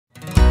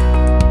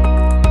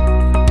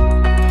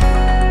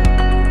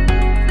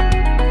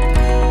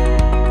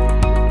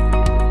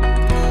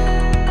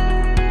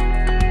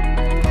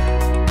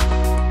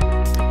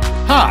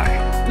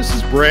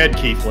Brad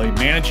Keithley,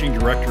 Managing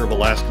Director of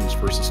Alaskans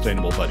for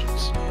Sustainable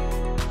Budgets.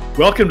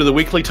 Welcome to the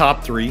weekly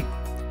Top 3,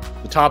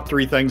 the top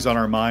 3 things on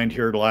our mind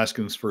here at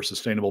Alaskans for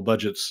Sustainable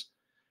Budgets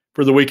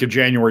for the week of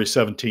January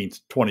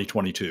 17th,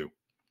 2022.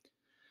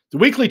 The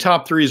weekly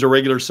Top 3 is a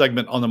regular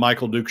segment on The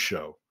Michael Dukes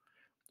Show.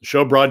 The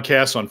show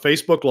broadcasts on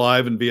Facebook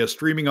Live and via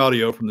streaming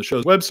audio from the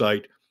show's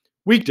website,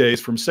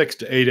 weekdays from 6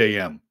 to 8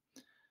 a.m.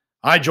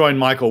 I join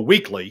Michael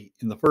weekly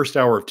in the first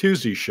hour of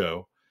Tuesday's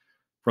show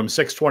from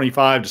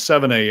 6:25 to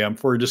 7 a.m.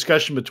 for a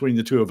discussion between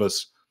the two of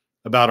us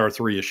about our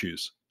 3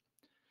 issues.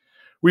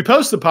 We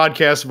post the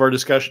podcast of our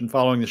discussion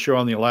following the show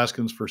on the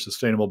Alaskans for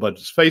Sustainable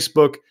Budgets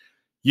Facebook,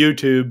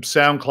 YouTube,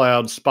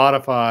 SoundCloud,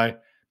 Spotify,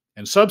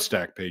 and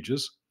Substack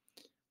pages,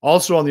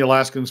 also on the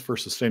Alaskans for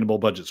Sustainable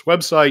Budgets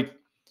website,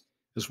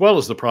 as well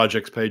as the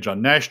projects page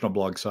on national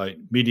blog site,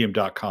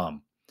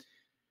 medium.com.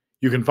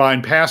 You can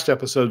find past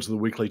episodes of the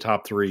weekly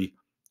Top 3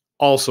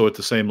 also at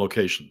the same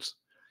locations.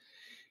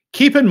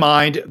 Keep in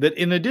mind that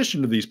in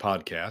addition to these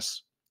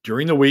podcasts,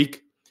 during the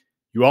week,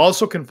 you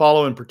also can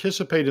follow and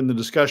participate in the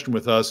discussion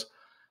with us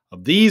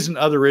of these and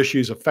other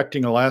issues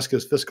affecting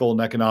Alaska's fiscal and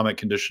economic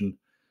condition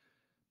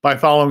by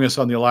following us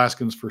on the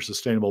Alaskans for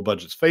Sustainable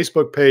Budgets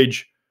Facebook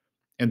page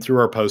and through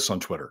our posts on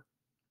Twitter.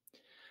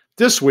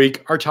 This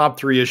week, our top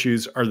 3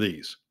 issues are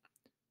these.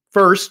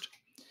 First,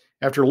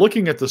 after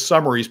looking at the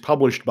summaries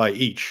published by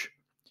each,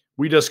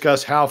 we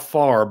discuss how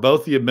far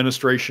both the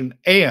administration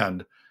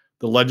and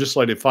the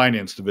Legislative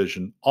Finance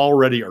Division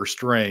already are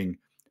straying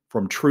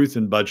from truth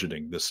in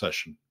budgeting this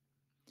session.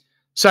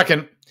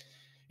 Second,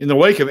 in the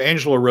wake of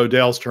Angela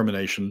Rodell's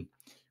termination,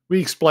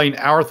 we explain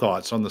our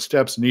thoughts on the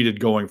steps needed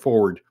going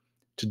forward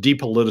to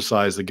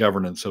depoliticize the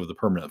governance of the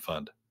Permanent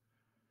Fund.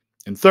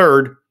 And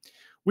third,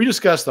 we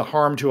discuss the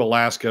harm to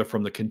Alaska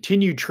from the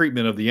continued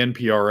treatment of the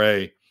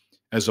NPRA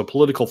as a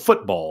political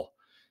football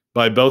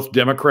by both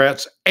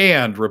Democrats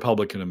and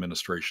Republican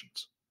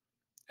administrations.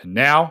 And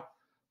now,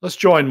 let's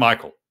join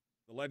Michael.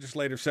 The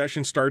legislative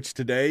session starts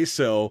today,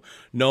 so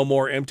no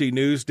more empty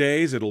news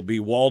days. It'll be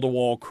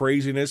wall-to-wall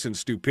craziness and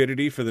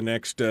stupidity for the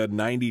next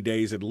 90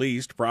 days at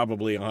least,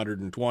 probably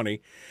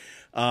 120.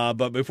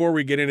 But before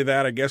we get into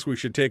that, I guess we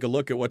should take a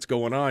look at what's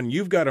going on.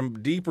 You've got a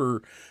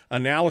deeper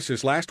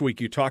analysis. Last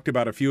week you talked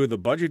about a few of the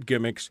budget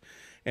gimmicks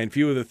and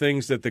few of the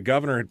things that the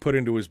governor had put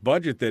into his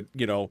budget that,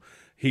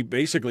 he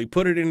basically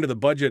put it into the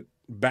budget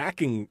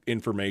backing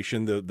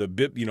information,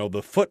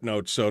 the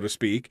footnotes, so to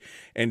speak,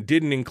 and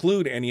didn't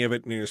include any of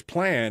it in his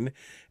plan.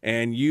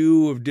 And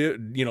you have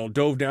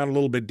dove down a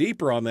little bit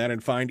deeper on that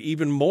and find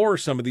even more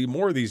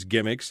of these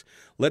gimmicks.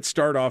 Let's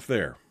start off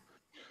there.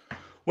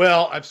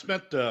 Well, I've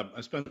spent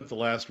the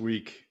last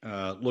week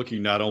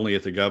looking not only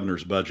at the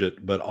governor's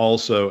budget, but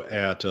also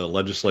at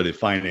Legislative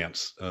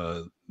Finance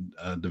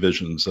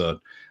Division's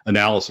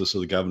analysis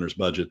of the governor's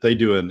budget. They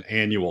do an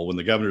annual, when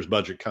the governor's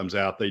budget comes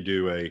out, they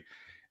do an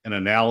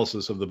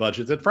analysis of the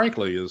budget that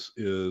frankly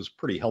is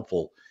pretty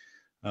helpful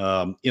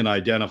in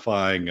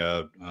identifying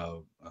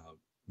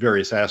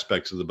various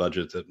aspects of the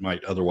budget that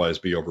might otherwise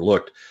be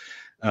overlooked.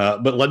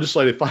 But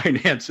Legislative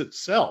Finance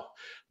itself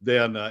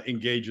then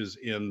engages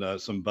in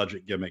some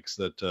budget gimmicks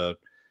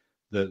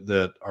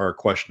that are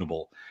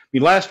questionable. I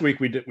mean, last week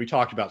we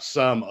talked about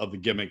some of the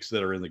gimmicks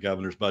that are in the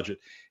governor's budget,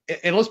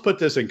 and let's put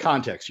this in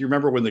context. You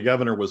remember when the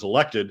governor was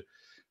elected,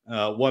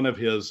 one of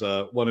his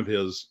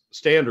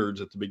standards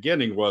at the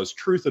beginning was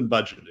truth in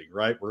budgeting.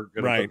 Right, we're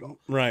going to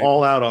put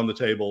all out on the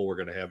table. We're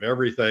going to have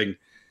everything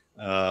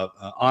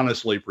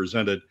honestly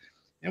presented.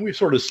 And we've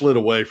sort of slid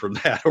away from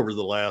that over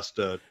the last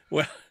as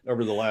 4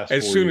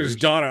 soon years. As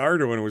Donna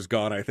Arduin was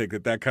gone, I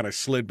think that kind of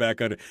slid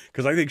back on it,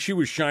 because I think she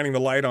was shining the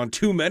light on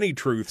too many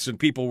truths, and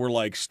people were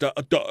like,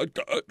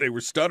 they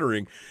were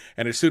stuttering.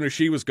 And as soon as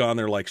she was gone,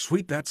 they're like,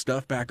 sweep that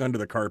stuff back under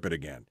the carpet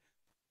again.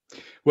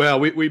 Well,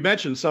 we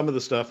mentioned some of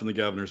the stuff in the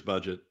governor's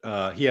budget.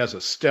 He has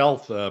a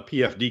stealth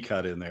PFD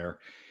cut in there.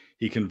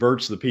 He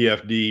converts the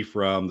PFD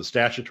from the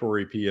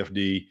statutory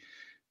PFD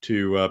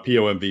to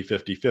POMV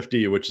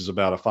 50/50, which is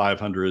about a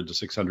 $500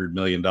 to $600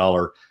 million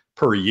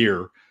per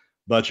year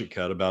budget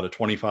cut, about a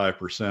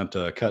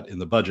 25% cut in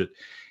the budget.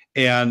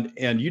 And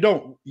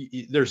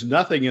there's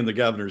nothing in the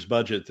governor's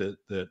budget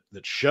that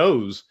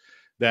shows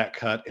that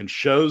cut and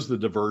shows the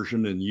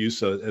diversion and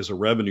use as a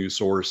revenue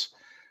source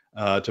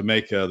to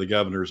make the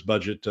governor's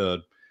budget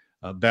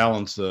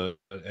balance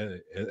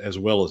as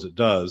well as it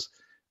does.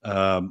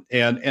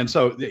 And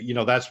so,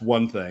 that's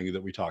one thing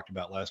that we talked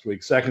about last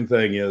week. Second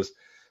thing is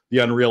the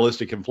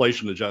unrealistic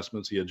inflation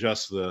adjustments. He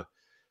adjusts the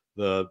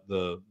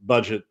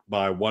budget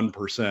by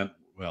 1%.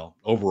 Well,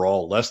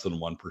 overall, less than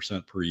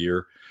 1% per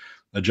year.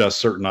 Adjusts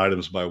certain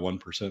items by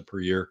 1% per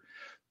year.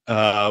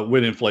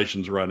 When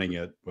inflation's running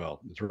at,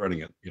 it's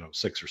running at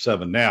 6 or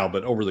 7 now,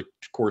 but over the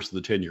course of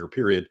the 10-year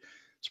period,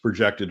 it's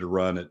projected to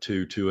run at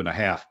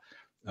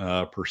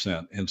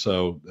 2.5%. And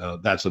so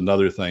that's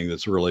another thing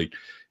that's really,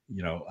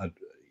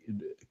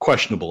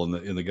 questionable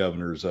in the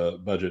governor's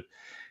budget.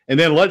 And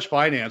then Leg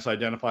Finance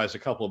identifies a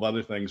couple of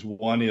other things.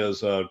 One is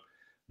the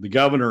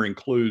governor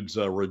includes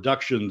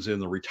reductions in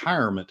the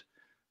retirement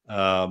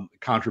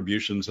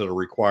contributions that are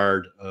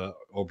required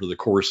over the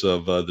course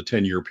of the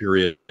 10-year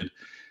period.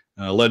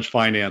 Ledge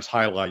Finance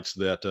highlights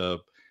that a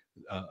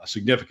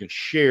significant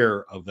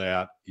share of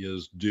that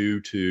is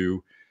due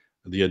to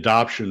the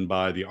adoption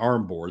by the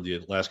ARM board, the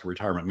Alaska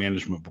Retirement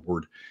Management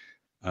Board,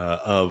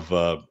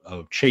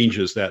 of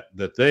changes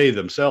that they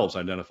themselves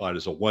identified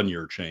as a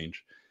one-year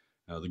change.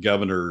 The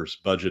governor's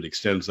budget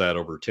extends that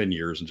over 10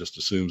 years and just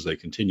assumes they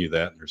continue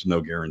that. There's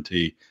no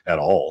guarantee at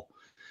all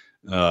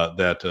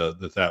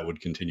that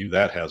would continue.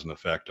 That has an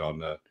effect on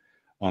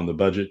the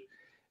budget.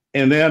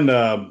 And then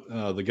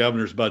the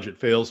governor's budget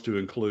fails to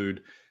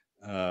include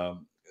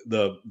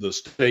the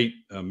state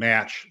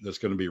match that's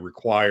going to be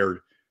required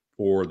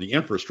for the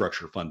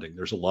infrastructure funding.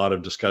 There's a lot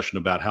of discussion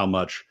about how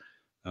much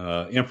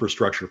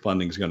infrastructure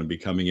funding is going to be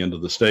coming into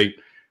the state.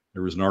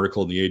 There was an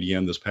article in the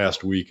ADM this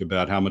past week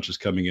about how much is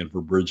coming in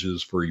for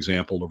bridges, for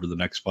example, over the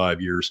next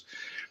 5 years.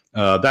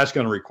 That's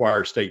going to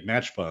require state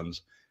match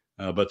funds,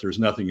 but there's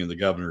nothing in the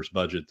governor's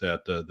budget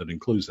that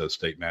includes those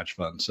state match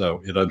funds.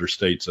 So it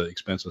understates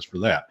expenses for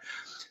that.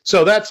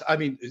 So that's, I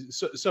mean,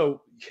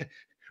 so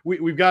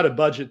we've got a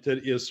budget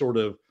that is sort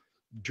of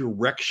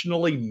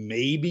directionally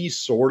maybe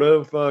sort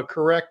of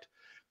correct,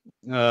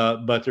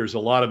 but there's a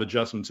lot of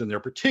adjustments in there,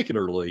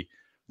 particularly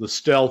the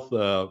stealth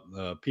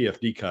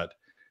PFD cut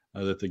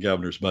that the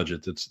governor's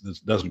budget that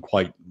doesn't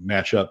quite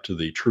match up to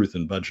the truth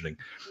in budgeting.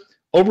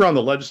 Over on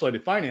the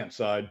legislative finance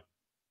side,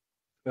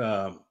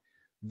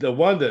 the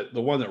one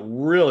that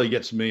really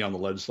gets me on the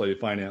legislative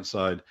finance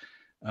side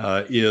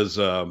is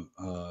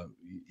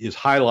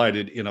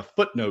highlighted in a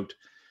footnote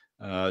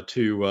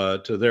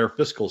to their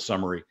fiscal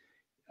summary.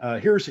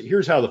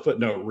 Here's how the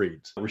footnote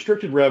reads: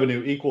 restricted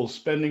revenue equals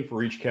spending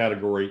for each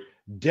category.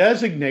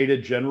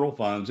 Designated general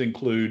funds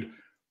include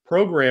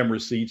program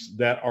receipts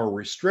that are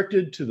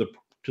restricted to the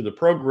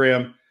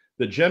program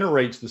that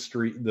generates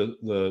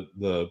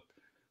the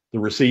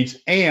receipts,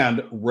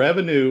 and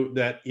revenue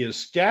that is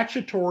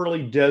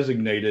statutorily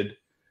designated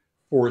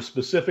for a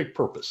specific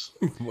purpose.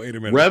 Wait a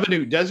minute.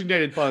 Revenue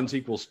designated funds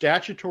equal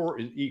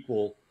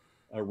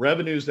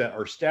revenues that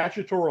are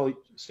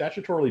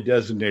statutorily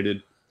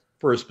designated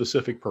for a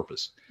specific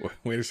purpose.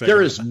 Wait a second.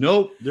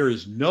 There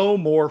is no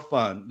more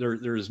fund.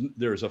 There's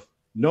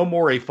no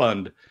more a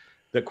fund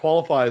that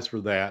qualifies for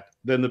that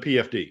than the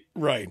PFD.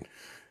 Right.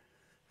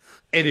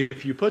 And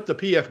if you put the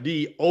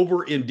PFD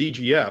over in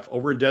DGF,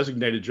 over in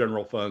designated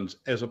general funds,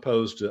 as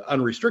opposed to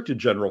unrestricted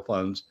general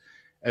funds,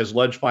 as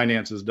Ledge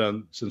Finance has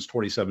done since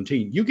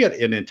 2017, you get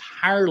an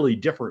entirely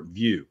different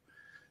view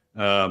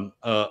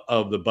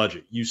of the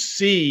budget. You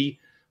see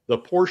the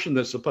portion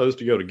that's supposed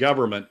to go to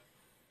government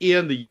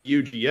in the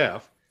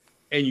UGF,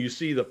 and you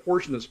see the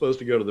portion that's supposed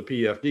to go to the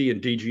PFD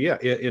in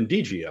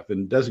DGF,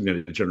 in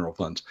designated general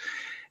funds.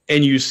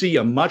 And you see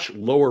a much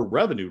lower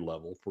revenue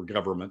level for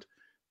government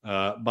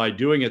by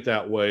doing it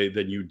that way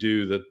than you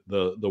do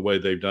the way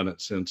they've done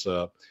it since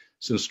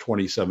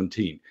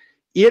 2017.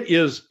 It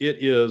is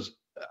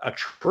a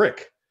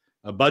trick,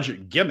 a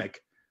budget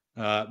gimmick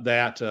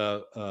that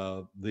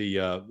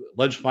the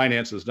Ledge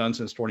Finance has done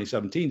since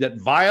 2017 that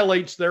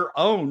violates their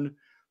own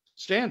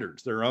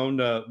standards, their own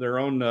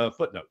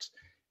footnotes,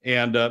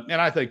 and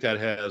I think that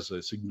has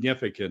a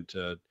significant.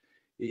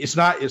 It's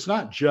not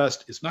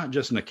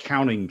just an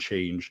accounting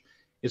change.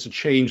 It's a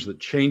change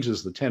that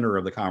changes the tenor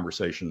of the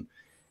conversation,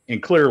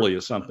 and clearly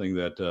is something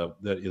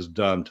that is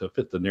done to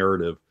fit the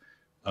narrative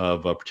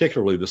of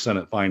particularly the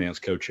Senate Finance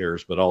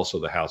co-chairs, but also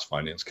the House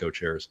Finance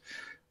co-chairs,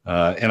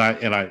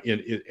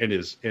 it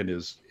is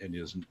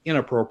an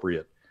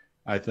inappropriate,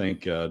 I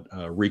think,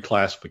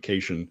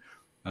 reclassification,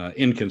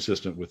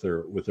 inconsistent with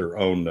their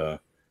own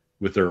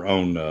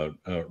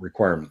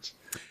requirements.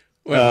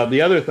 Well,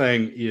 the other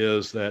thing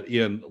is that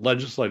in the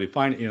legislative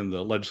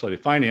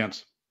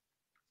finance,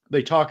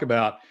 they talk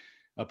about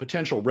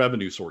potential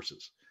revenue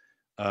sources,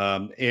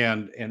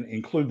 and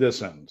include this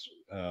sentence.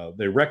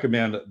 They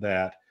recommend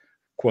that,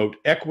 quote,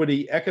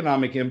 equity,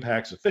 economic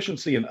impacts,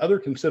 efficiency, and other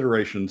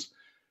considerations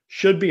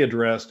should be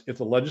addressed if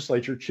the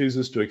legislature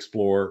chooses to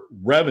explore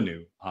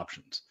revenue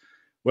options.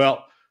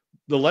 Well,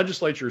 the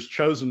legislature has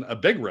chosen a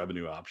big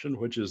revenue option,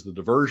 which is the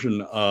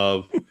diversion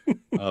of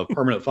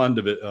permanent fund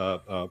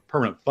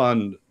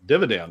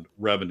dividend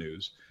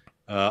revenues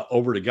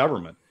over to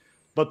government.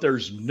 But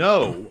there's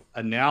no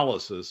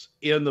analysis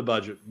in the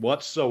budget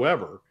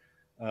whatsoever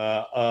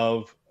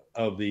of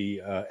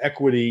the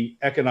equity,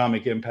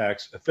 economic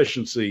impacts,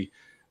 efficiency,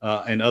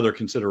 and other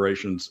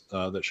considerations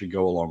that should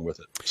go along with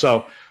it.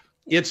 So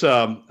it's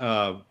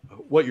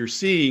what you're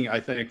seeing, I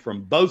think,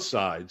 from both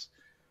sides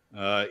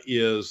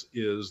is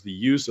the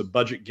use of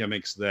budget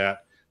gimmicks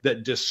that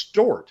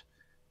distort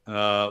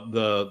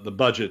the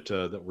budget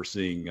that we're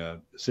seeing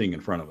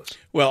in front of us.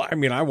 Well, I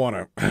mean, I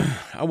want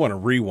to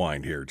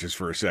rewind here just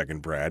for a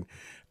second, Brad.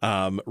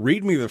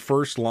 Read me the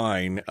first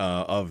line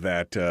of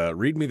that.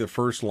 Read me the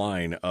first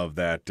line of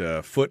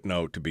that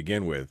footnote to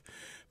begin with,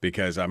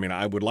 because I mean,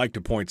 I would like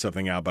to point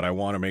something out, but I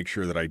want to make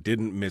sure that I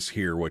didn't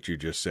mishear what you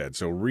just said.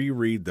 So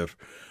reread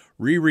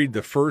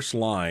the first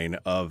line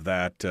of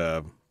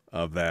that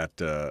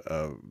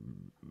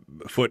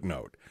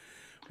footnote.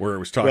 where it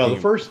was talking. Well,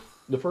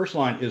 the first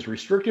line is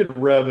restricted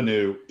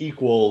revenue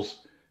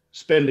equals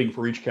spending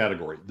for each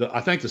category.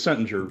 I think the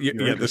sentence you're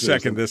the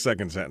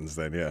second sentence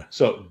then, yeah.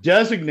 So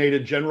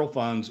designated general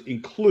funds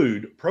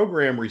include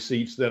program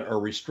receipts that are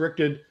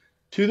restricted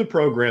to the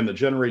program that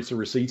generates the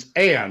receipts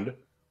and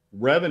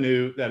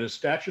revenue that is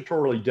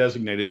statutorily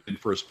designated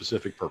for a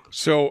specific purpose.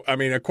 So, I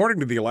mean, according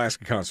to the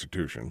Alaska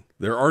Constitution,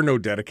 there are no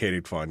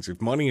dedicated funds.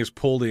 If money is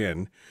pulled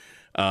in,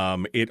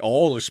 it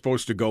all is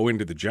supposed to go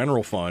into the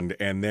general fund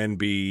and then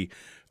be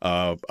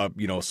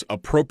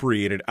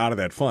appropriated out of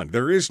that fund.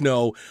 There is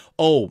no,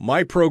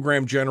 my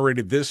program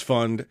generated this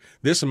fund,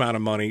 this amount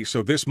of money,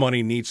 so this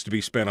money needs to be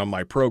spent on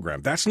my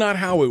program. That's not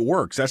how it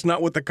works. That's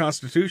not what the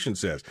Constitution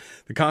says.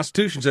 The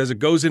Constitution says it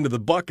goes into the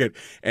bucket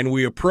and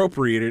we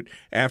appropriate it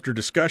after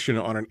discussion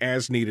on an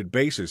as-needed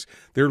basis.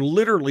 They're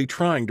literally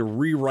trying to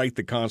rewrite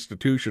the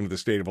Constitution of the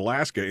state of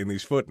Alaska in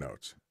these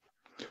footnotes.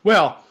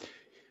 Well,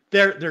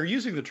 they're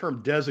using the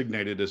term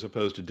designated as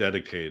opposed to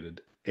dedicated.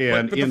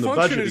 And but in the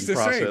budgeting same,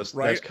 process,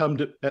 right?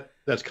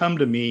 that's come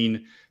to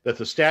mean that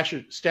the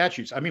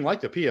statutes, I mean, like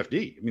the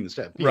PFD, I mean, the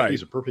PFD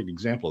is a perfect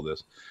example of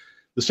this.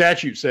 The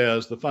statute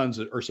says the funds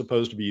are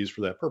supposed to be used for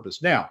that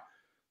purpose. Now,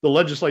 the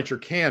legislature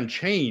can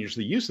change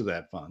the use of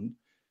that fund.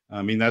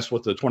 I mean, that's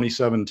what the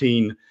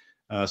 2017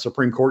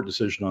 Supreme Court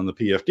decision on the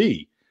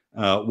PFD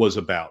was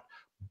about.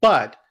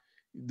 But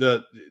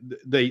some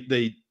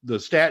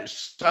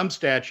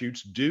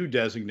statutes do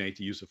designate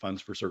the use of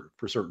funds for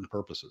certain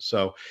purposes.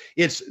 So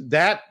it's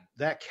that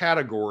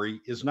category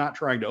is not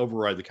trying to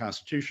override the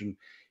Constitution.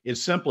 It's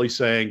simply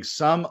saying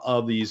some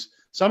of the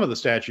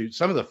statutes,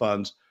 some of the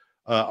funds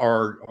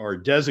are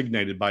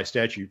designated by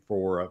statute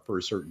for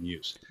a certain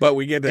use. But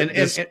we get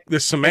the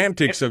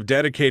semantics of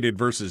dedicated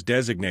versus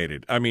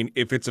designated. I mean,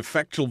 if it's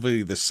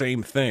effectively the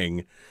same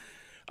thing,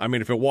 I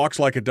mean, if it walks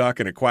like a duck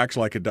and it quacks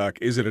like a duck,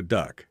 is it a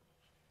duck?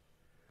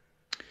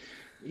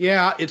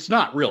 Yeah, it's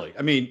not really.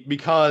 I mean,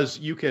 because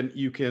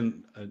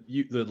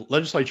the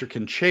legislature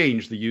can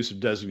change the use of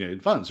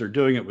designated funds. They're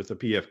doing it with the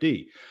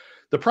PFD.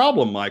 The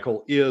problem,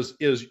 Michael, is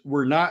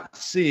we're not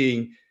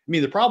seeing. I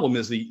mean, the problem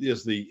is the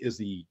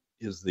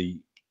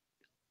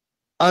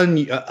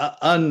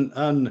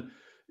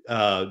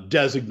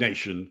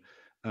designation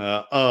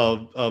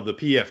of the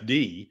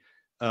PFD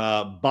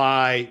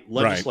by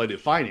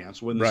legislative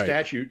finance when the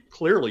statute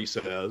clearly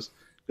says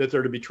that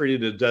they're to be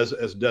treated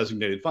as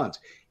designated funds.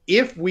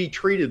 If we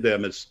treated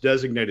them as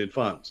designated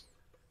funds,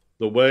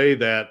 the way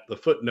that the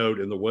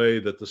footnote and the way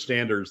that the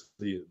standards,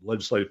 the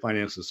legislative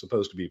finance is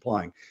supposed to be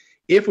applying,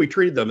 if we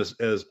treated them as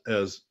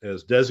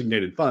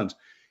designated funds,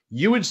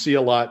 you would see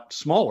a lot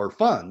smaller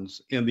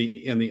funds in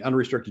the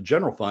unrestricted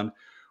general fund,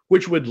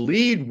 which would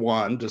lead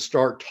one to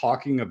start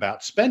talking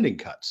about spending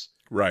cuts,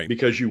 right?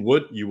 Because you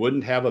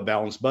wouldn't have a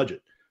balanced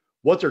budget.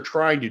 What they're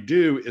trying to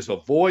do is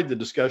avoid the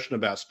discussion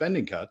about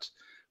spending cuts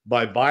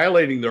by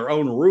violating their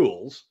own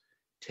rules,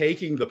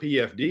 taking the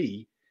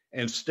PFD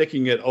and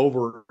sticking it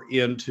over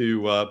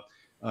into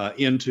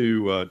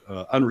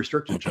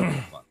unrestricted general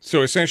funds.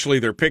 So essentially,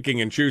 they're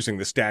picking and choosing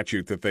the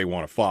statute that they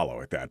want to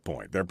follow at that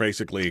point. They're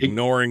basically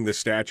ignoring the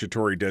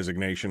statutory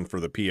designation for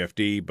the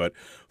PFD, but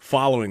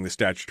following the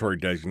statutory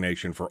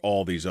designation for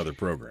all these other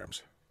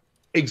programs.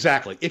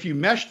 Exactly. If you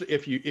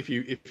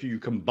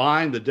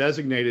combine the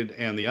designated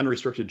and the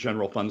unrestricted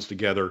general funds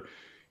together,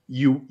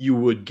 you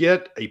would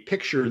get a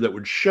picture that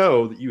would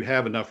show that you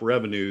have enough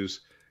revenues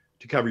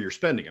to cover your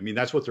spending. I mean,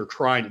 that's what they're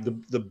trying.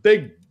 The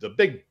big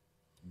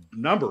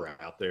number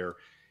out there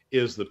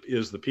is the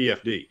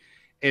PFD.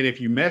 And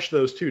if you mesh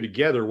those two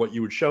together, what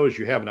you would show is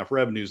you have enough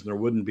revenues and there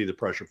wouldn't be the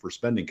pressure for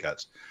spending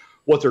cuts.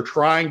 What they're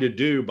trying to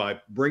do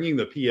by bringing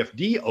the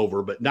PFD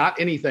over, but not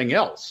anything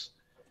else,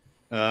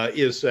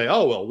 is say,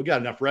 oh, well, we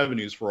got enough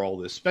revenues for all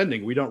this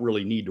spending. We don't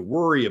really need to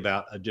worry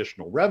about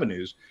additional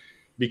revenues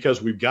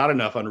because we've got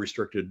enough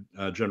unrestricted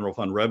general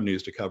fund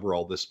revenues to cover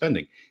all this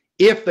spending.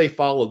 If they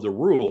followed the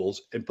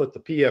rules and put the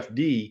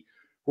PFD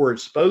where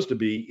it's supposed to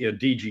be in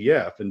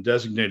DGF and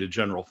designated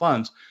general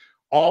funds,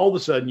 all of a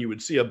sudden you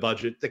would see a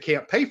budget that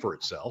can't pay for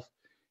itself,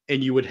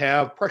 and you would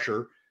have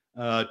pressure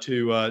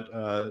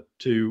to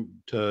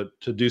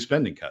do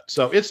spending cuts.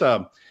 So it's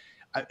I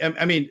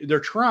mean,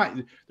 they're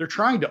trying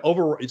to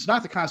override. It's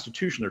not the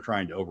Constitution they're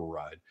trying to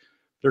override.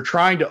 They're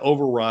trying to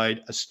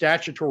override a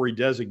statutory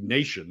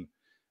designation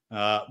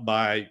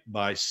by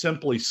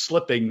simply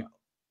slipping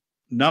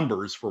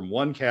numbers from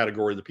one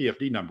category, the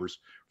PFD numbers,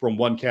 from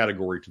one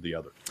category to the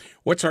other.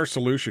 What's our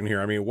solution here?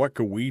 I mean, what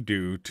could we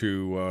do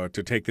to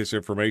take this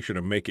information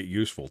and make it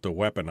useful, to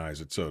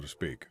weaponize it, so to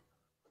speak?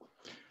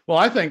 Well,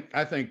 I think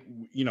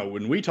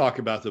when we talk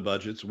about the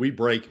budgets, we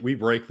break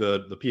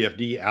the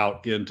PFD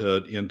out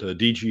into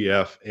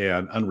DGF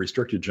and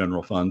unrestricted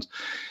general funds.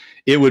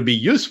 It would be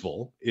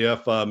useful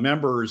if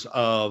members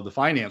of the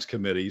finance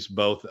committees,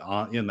 both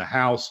in the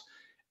House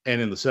and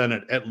in the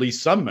Senate, at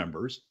least some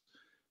members,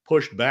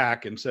 pushed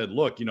back and said,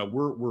 look,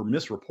 we're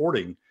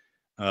misreporting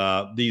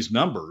these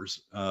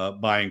numbers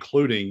by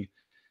including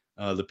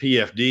the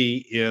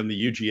PFD in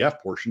the UGF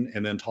portion,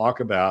 and then talk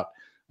about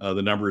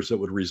the numbers that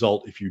would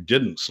result if you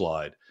didn't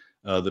slide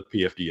the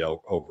PFD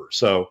over.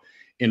 So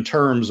in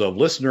terms of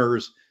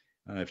listeners,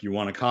 if you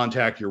want to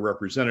contact your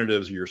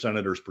representatives, your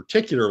senators,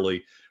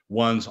 particularly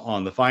ones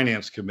on the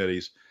finance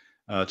committees,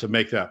 to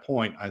make that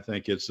point, I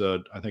think it's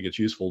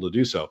useful to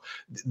do so.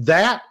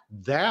 That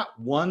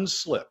one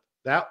slip,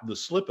 the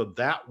slip of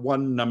that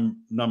one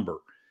number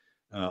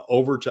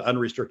over to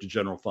unrestricted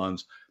general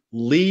funds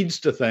leads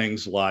to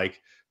things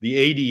like the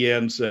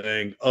ADN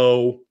saying,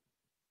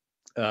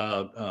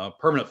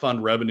 permanent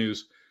fund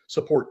revenues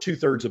support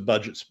 2/3 of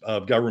budgets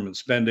of government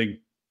spending.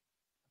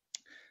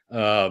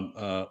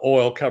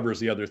 Oil covers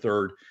the other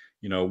third.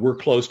 We're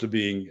close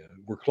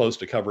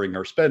to covering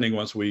our spending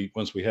once we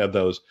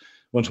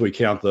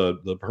count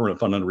the permanent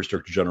fund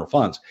unrestricted general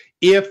funds.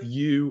 If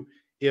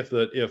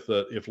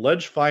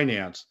ledge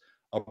finance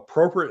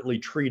appropriately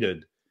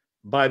treated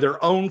by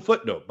their own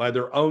footnote, by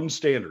their own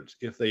standards,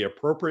 if they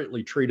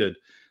appropriately treated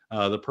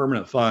the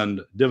permanent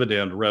fund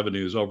dividend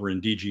revenues over in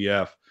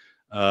DGF,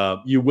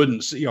 you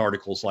wouldn't see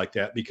articles like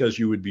that, because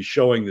you would be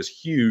showing this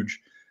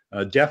huge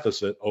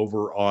deficit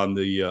over on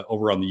the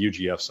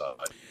UGF side.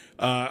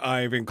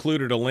 I've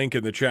included a link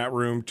in the chat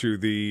room to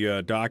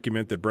the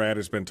document that Brad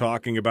has been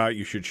talking about.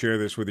 You should share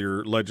this with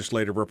your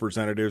legislative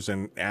representatives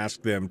and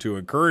ask them to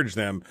encourage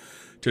them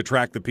to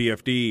track the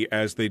PFD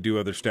as they do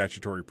other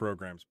statutory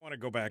programs. I want to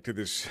go back to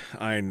this.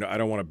 I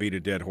don't want to beat a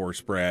dead horse,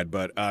 Brad,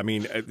 but I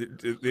mean,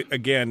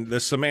 again,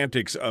 the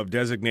semantics of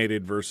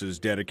designated versus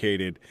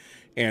dedicated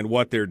and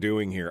what they're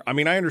doing here. I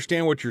mean, I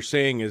understand what you're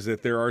saying is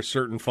that there are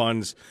certain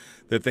funds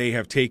that they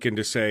have taken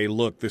to say,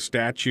 look, the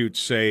statutes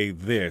say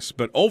this,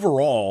 but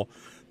overall,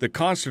 the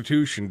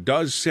Constitution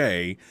does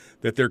say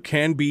that there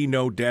can be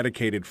no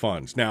dedicated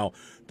funds. Now,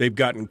 they've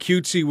gotten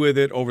cutesy with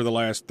it over the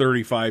last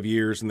 35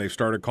 years, and they've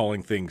started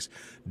calling things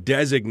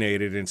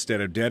designated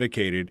instead of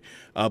dedicated.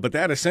 But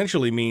that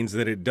essentially means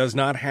that it does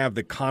not have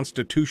the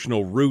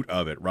constitutional root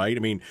of it, right? I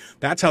mean,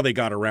 that's how they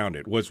got around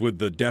it, was with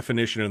the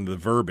definition and the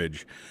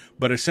verbiage.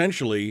 But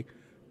essentially,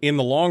 in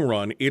the long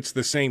run, it's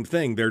the same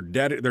thing.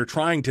 They're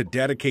trying to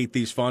dedicate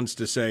these funds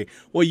to say,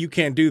 well, you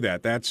can't do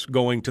that. That's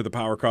going to the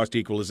power cost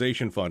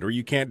equalization fund, or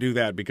you can't do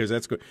that because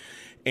that's good.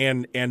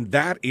 And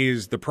that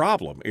is the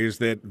problem, is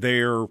that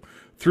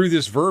through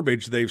this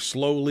verbiage, they've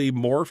slowly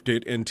morphed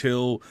it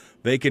until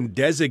they can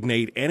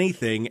designate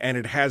anything, and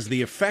it has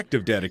the effect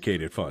of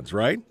dedicated funds,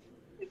 right?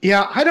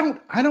 Yeah, I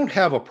don't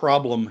have a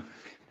problem.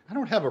 I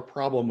don't have a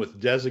problem with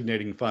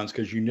designating funds,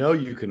 because you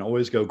can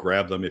always go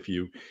grab them if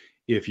you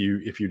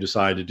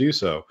decide to do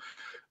so.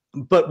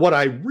 But what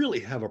I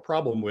really have a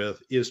problem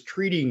with is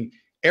treating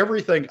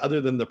everything other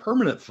than the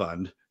permanent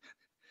fund,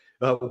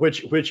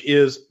 which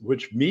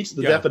meets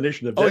the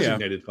definition of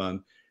designated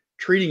fund,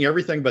 treating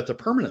everything but the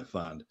permanent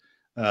fund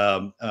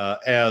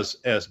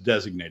as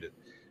designated.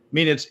 I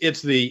mean,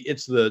 it's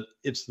the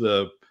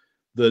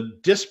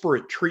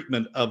disparate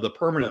treatment of the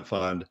permanent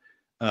fund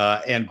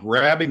and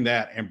grabbing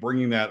that and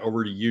bringing that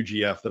over to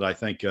UGF that I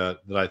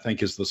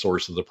think is the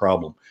source of the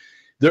problem.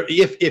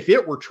 If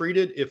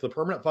the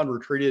permanent fund were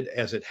treated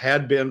as it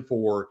had been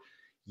for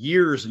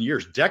years and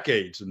years,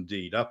 decades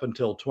indeed, up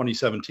until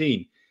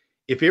 2017,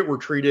 if it were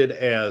treated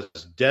as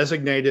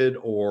designated,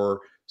 or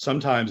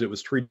sometimes it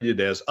was treated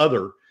as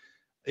other,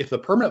 if the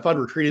permanent fund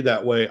were treated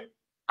that way,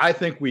 I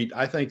think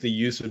the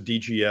use of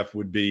DGF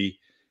would be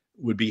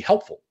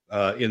helpful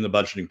in the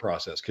budgeting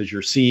process, because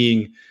you're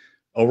seeing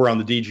over on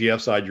the DGF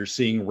side, you're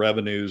seeing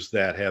revenues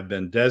that have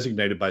been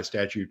designated by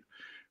statute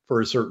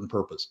for a certain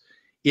purpose.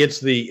 It's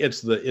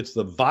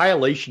the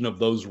violation of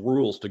those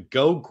rules to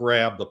go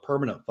grab the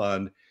permanent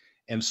fund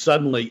and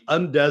suddenly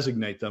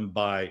undesignate them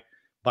by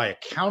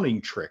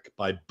accounting trick,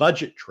 by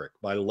budget trick,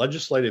 by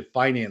legislative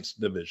finance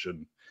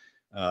division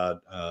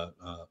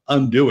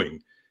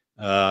undoing.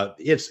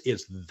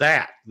 It's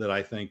that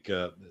I think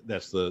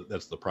that's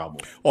the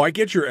problem. Oh, I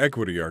get your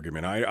equity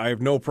argument. I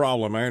have no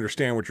problem. I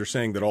understand what you're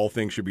saying, that all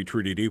things should be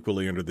treated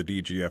equally under the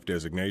DGF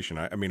designation.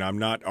 I mean, I'm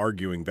not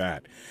arguing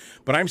that.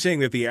 But I'm saying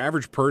that the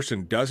average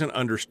person doesn't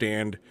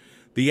understand,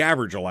 the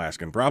average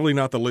Alaskan, probably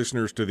not the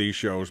listeners to these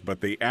shows, but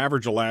the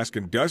average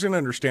Alaskan doesn't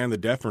understand the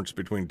difference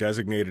between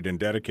designated and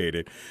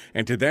dedicated,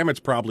 and to them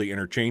it's probably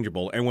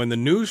interchangeable. And when the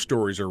news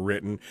stories are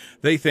written,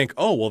 they think,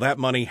 oh, well, that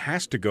money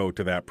has to go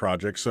to that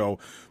project, so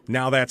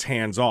now that's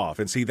hands off.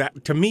 And see,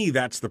 that, to me,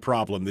 that's the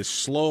problem, this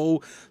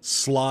slow,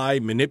 sly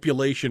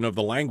manipulation of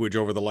the language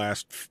over the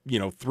last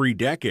 3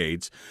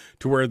 decades,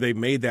 to where they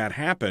made that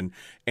happen,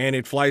 and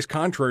it flies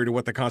contrary to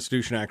what the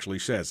Constitution actually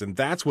says. And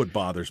that's what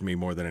bothers me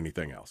more than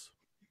anything else.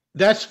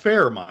 That's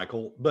fair,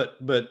 Michael, but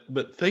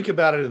think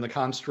about it in the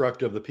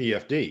construct of the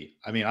PFD.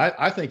 I mean,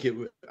 I think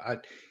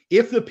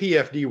if the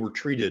PFD were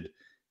treated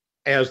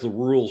as the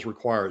rules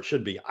require it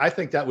should be, I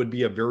think that would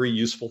be a very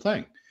useful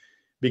thing,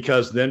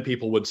 because then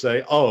people would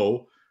say,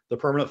 oh, the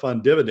permanent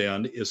fund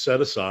dividend is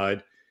set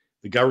aside.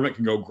 The government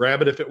can go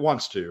grab it if it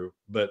wants to,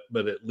 but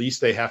at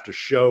least they have to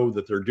show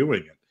that they're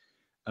doing it.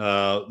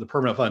 The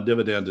permanent fund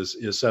dividend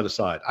is set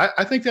aside.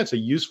 I think that's a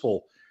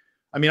useful.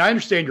 I mean, I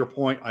understand your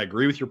point. I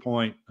agree with your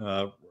point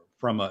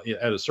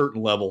at a certain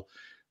level,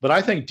 but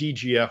I think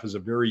DGF is a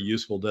very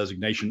useful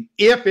designation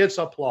if it's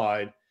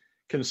applied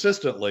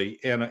consistently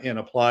and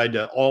applied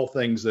to all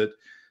things that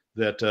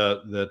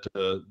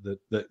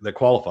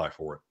qualify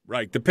for it.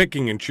 Right. The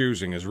picking and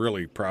choosing is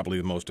really probably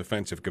the most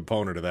offensive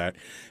component of that,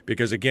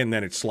 because again,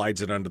 then it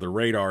slides it under the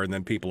radar, and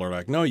then people are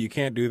like, "No, you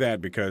can't do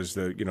that because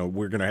we're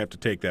going to have to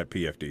take that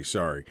PFD."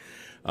 Sorry,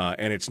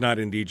 and it's not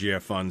in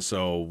DGF funds,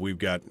 so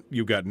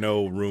you've got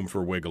no room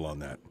for wiggle on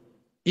that.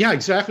 Yeah,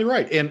 exactly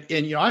right. And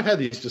I've had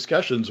these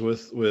discussions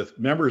with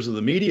members of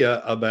the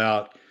media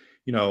about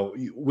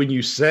when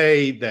you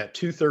say that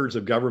 2/3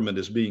 of government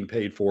is being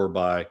paid for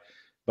by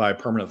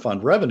permanent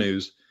fund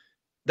revenues,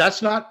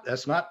 that's not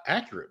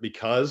accurate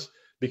because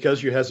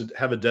you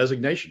have a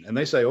designation, and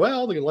they say,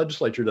 well, the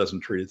legislature doesn't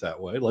treat it that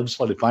way.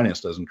 Legislative finance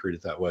doesn't treat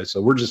it that way.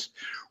 So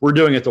we're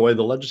doing it the way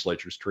the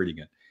legislature is treating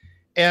it,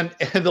 and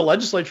the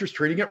legislature is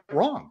treating it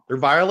wrong. They're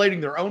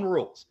violating their own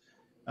rules.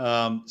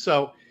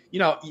 So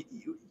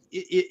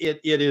it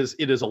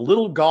is a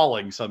little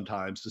galling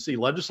sometimes to see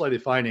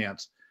legislative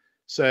finance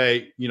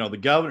say, the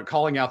governor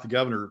calling out the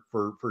governor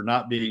for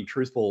not being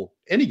truthful,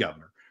 any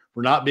governor,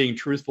 for not being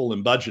truthful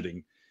in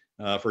budgeting,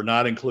 for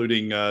not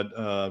including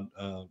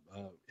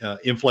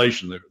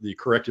inflation, the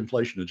correct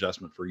inflation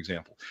adjustment, for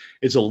example.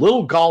 It's a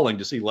little galling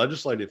to see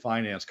legislative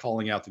finance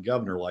calling out the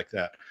governor like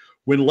that,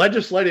 when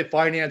legislative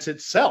finance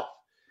itself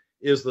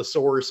is the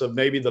source of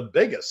maybe the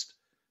biggest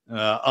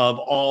of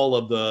all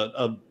of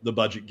the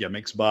budget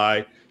gimmicks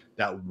by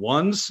that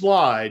one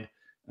slide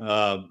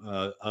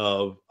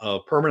of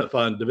permanent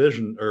fund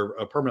division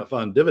or permanent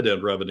fund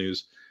dividend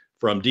revenues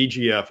from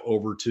DGF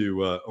over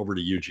to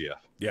UGF.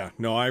 Yeah,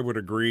 no, I would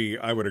agree.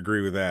 I would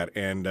agree with that.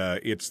 And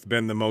it's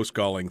been the most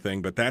galling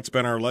thing, but that's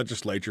been our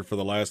legislature for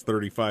the last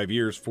 35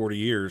 years, 40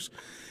 years,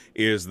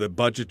 is the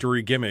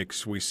budgetary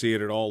gimmicks. We see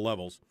it at all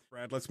levels.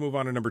 Brad, let's move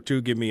on to number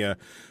 2. Give me a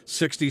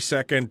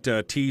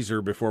 60-second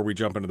teaser before we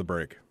jump into the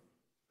break.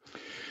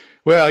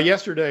 Well,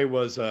 yesterday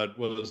was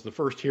the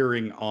first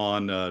hearing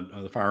on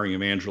the firing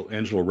of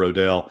Angela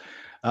Rodell.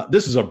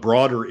 This is a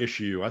broader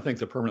issue. I think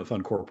the Permanent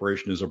Fund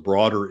Corporation is a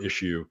broader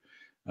issue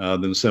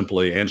than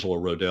simply Angela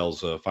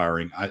Rodell's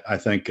firing. I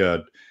think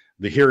the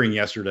hearing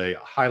yesterday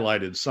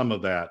highlighted some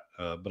of that,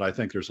 but I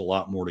think there's a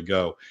lot more to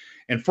go.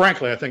 And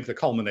frankly, I think the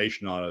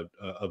culmination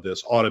of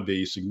this ought to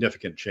be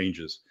significant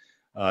changes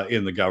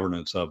in the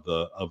governance of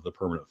the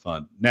Permanent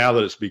Fund. Now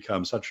that it's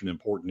become such an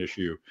important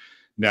issue,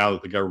 now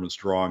that the government's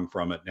drawing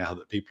from it, now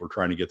that people are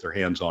trying to get their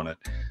hands on it,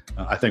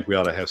 I think we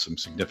ought to have some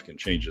significant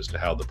changes to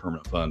how the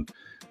Permanent Fund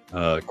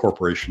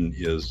Corporation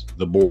is,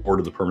 the board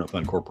of the Permanent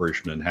Fund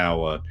Corporation, and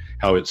how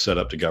it's set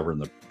up to govern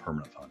the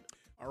Permanent Fund.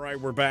 All right,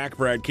 we're back.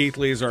 Brad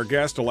Keithley is our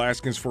guest,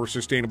 Alaskans for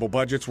Sustainable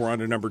Budgets. We're on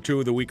to number 2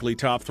 of the weekly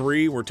top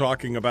 3. We're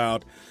talking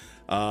about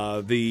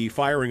the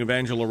firing of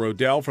Angela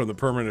Rodell from the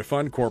Permanent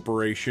Fund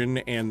Corporation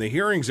and the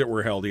hearings that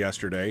were held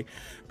yesterday.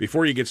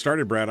 Before you get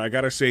started, Brad, I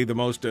got to say the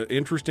most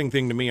interesting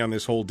thing to me on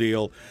this whole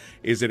deal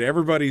is that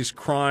everybody's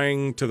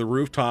crying to the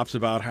rooftops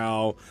about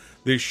how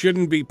this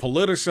shouldn't be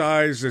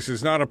politicized. This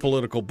is not a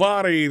political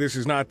body. This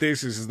is not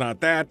this. This is not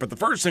that. But the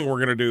first thing we're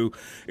going to do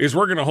is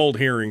we're going to hold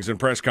hearings and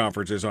press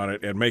conferences on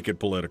it and make it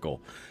political.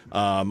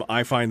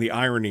 I find the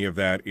irony of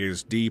that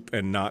is deep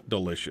and not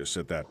delicious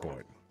at that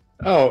point.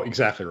 Oh,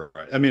 exactly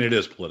right. I mean, it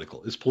is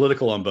political. It's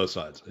political on both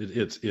sides.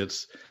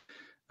 The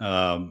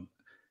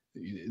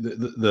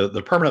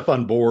Permanent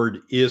Fund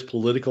Board is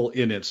political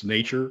in its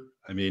nature.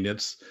 I mean,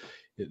 it's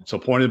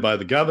appointed by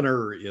the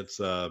governor. It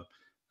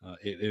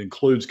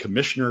includes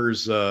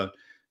commissioners,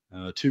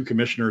 2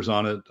 commissioners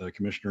on it, a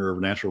commissioner of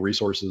natural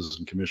resources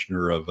and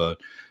commissioner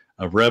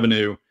of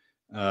revenue.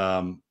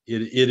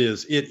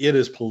 It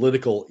is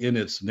political in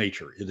its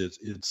nature.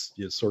 It's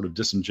sort of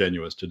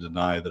disingenuous to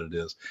deny that it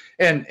is.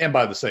 And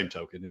by the same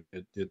token,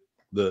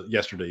 the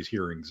yesterday's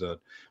hearings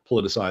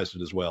politicized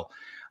it as well.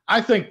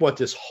 I think what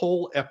this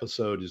whole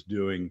episode is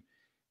doing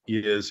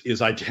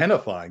is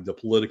identifying the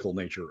political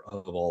nature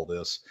of all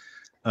this.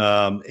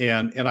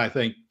 And I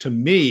think, to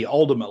me,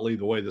 ultimately,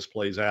 the way this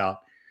plays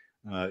out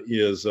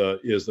is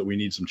that we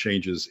need some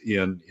changes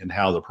in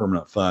how the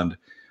permanent fund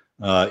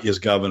is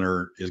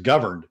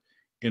governed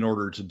in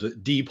order to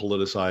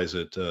depoliticize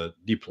it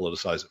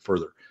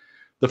further.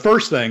 The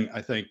first thing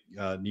I think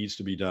needs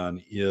to be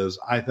done is,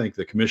 I think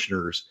the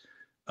commissioners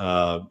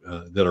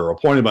that are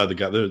appointed by the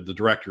governor, the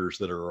directors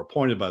that are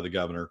appointed by the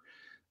governor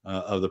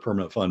of the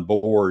Permanent Fund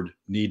Board,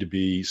 need to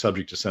be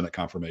subject to Senate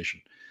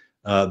confirmation.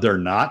 They're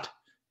not.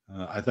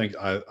 I think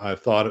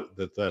I've thought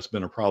that that's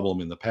been a problem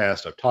in the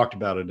past. I've talked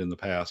about it in the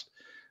past.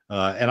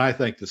 And I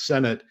think the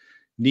Senate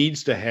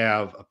needs to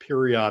have a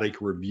periodic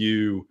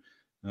review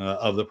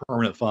of the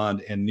Permanent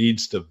Fund and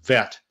needs to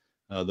vet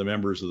the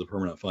members of the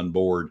Permanent Fund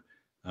Board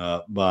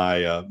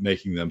by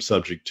making them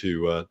subject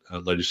to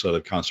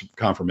legislative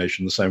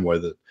confirmation, the same way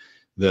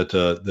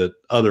that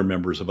other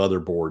members of other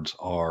boards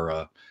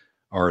are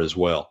as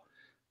well.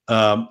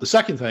 The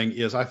second thing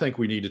is, I think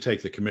we need to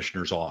take the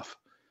commissioners off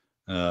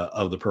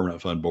of the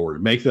Permanent Fund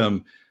Board, make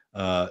them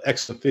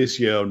ex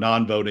officio,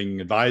 non-voting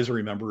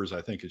advisory members.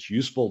 I think it's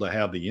useful to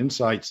have the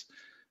insights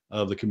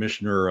of the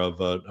Commissioner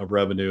of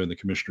Revenue and the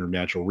Commissioner of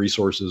Natural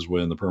Resources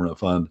when the Permanent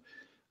Fund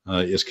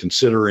is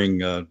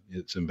considering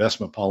its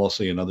investment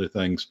policy and other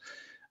things.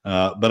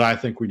 But I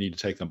think we need to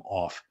take them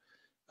off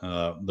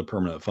the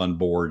permanent fund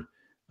board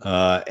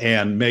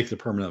and make the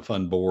permanent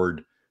fund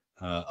board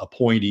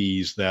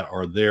appointees that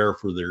are there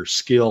for their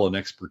skill and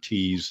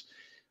expertise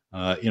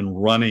in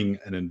running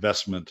an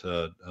investment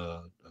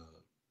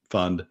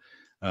fund,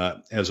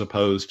 as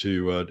opposed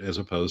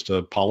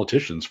to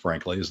politicians,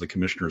 frankly, as the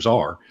commissioners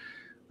are,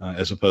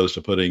 as opposed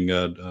to putting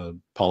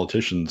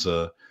politicians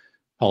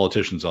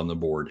on the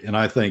board. And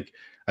I think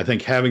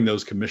having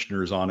those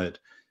commissioners on it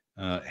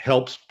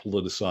helps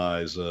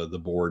politicize the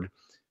board,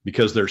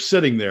 because they're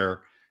sitting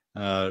there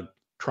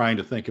trying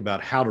to think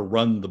about how to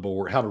run the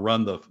board, how to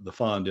run the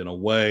fund in a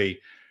way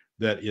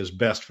that is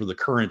best for the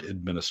current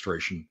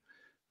administration.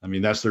 I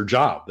mean, that's their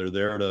job. They're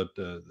there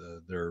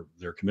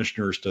they're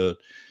commissioners to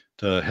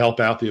help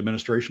out the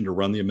administration, to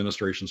run the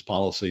administration's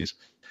policies.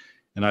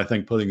 And I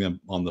think putting them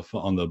on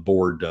the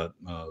board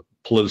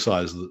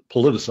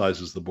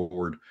politicizes the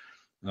board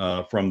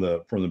from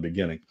the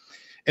beginning.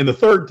 And the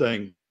third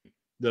thing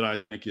that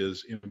I think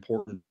is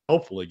important,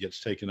 hopefully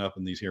gets taken up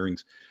in these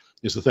hearings,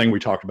 is the thing we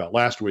talked about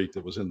last week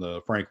that was in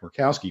the Frank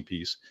Murkowski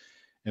piece,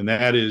 and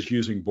that is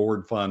using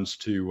board funds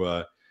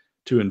to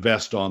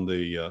invest on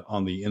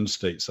the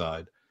in-state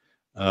side.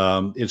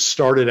 It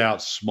started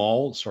out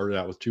small. It started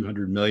out with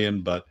 $200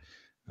 million, but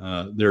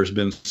there's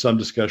been some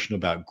discussion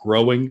about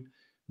growing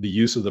the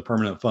use of the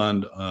permanent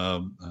fund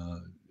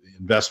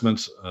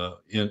investments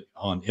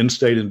on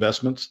in-state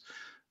investments.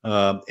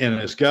 And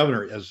as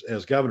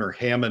Governor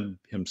Hammond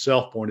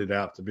himself pointed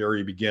out at the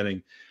very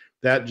beginning,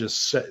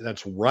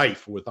 that's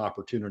rife with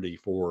opportunity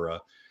for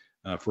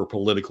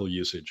political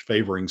usage,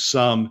 favoring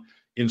some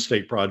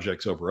in-state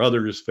projects over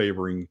others,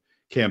 favoring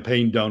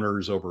campaign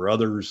donors over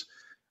others,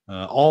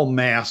 all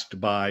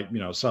masked by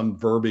some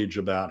verbiage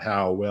about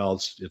how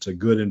it's a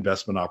good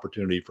investment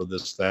opportunity for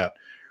this, that,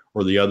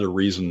 or the other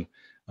reason.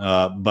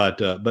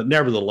 But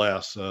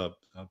nevertheless,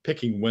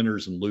 picking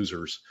winners and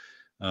losers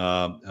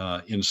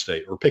in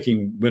state, or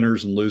picking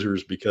winners and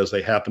losers because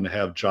they happen to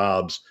have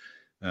jobs.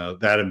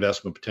 That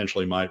investment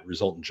potentially might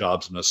result in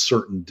jobs in a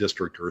certain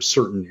district or a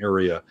certain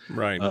area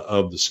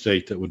of the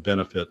state that would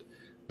benefit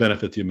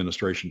the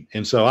administration.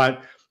 And so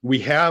we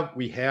have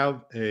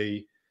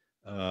a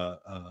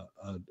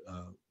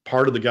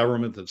part of the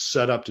government that's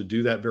set up to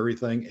do that very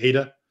thing.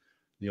 ADA,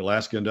 the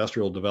Alaska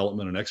Industrial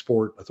Development and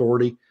Export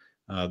Authority,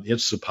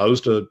 it's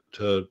supposed to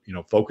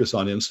focus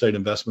on in-state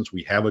investments.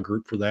 We have a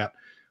group for that.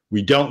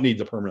 We don't need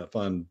the permanent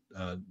fund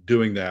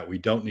doing that. We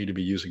don't need to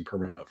be using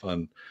permanent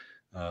fund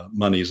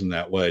monies in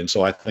that way. And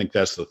so I think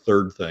that's the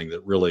third thing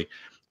that really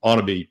ought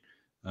to be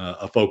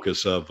a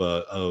focus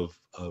of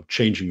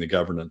changing the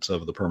governance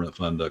of the permanent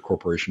fund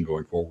corporation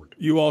going forward.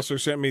 You also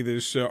sent me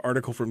this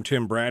article from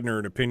Tim Bradner,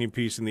 an opinion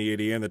piece in the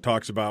ADN that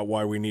talks about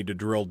why we need to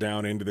drill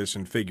down into this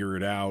and figure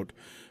it out.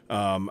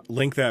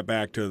 Link that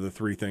back to the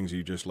three things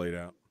you just laid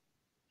out.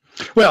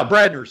 Well,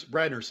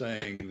 Bradner's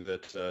saying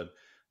that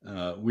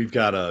we've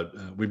got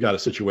a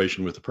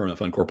situation with the permanent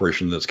fund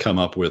corporation that's come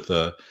up with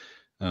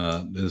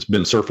has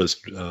been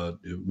surfaced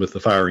with the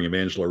firing of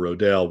Angela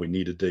Rodell. We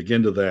need to dig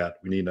into that.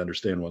 We need to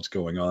understand what's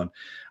going on.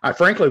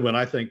 Frankly,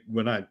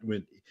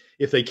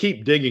 if they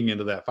keep digging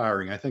into that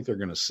firing, I think they're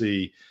going to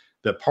see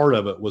that part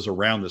of it was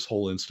around this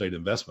whole in-state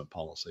investment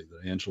policy,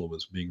 that Angela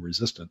was being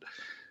resistant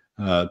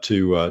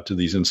to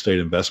these in-state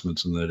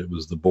investments, and that it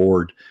was the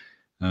board,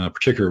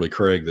 particularly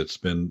Craig, that's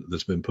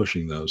been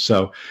pushing those.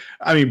 So,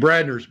 I mean,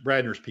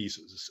 Bradner's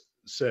piece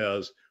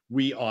says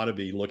we ought to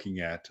be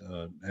looking at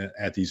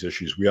these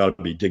issues. We ought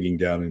to be digging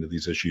down into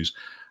these issues.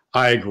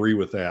 I agree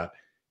with that,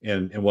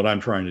 and what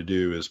I'm trying to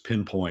do is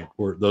pinpoint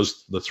where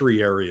the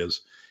three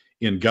areas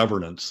in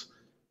governance,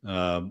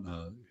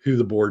 who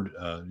the board,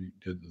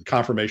 the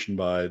confirmation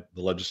by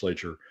the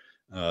legislature,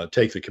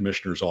 take the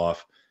commissioners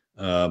off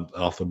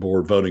the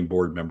board, voting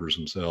board members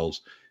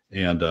themselves,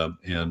 and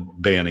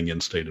banning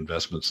in-state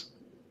investments.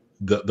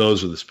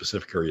 Those are the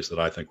specific areas that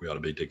I think we ought to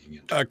be digging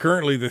into.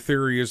 Currently, the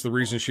theory is the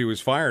reason she was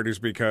fired is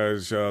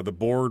because the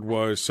board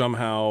was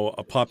somehow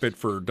a puppet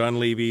for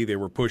Dunleavy. They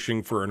were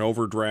pushing for an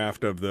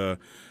overdraft of the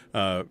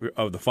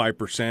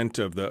 5%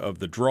 of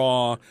the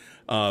draw,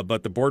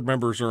 but the board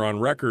members are on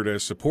record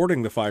as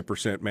supporting the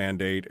 5%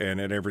 mandate and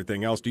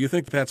everything else. Do you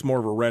think that's more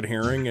of a red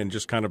herring and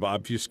just kind of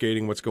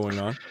obfuscating what's going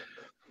on?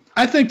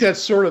 I think that's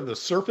sort of the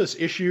surface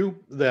issue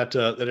that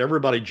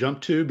everybody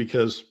jumped to,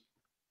 because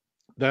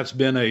that's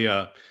been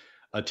a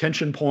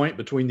tension point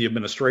between the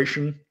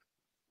administration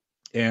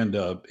and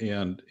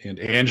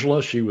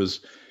Angela. She was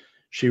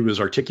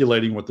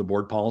articulating what the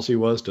board policy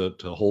was to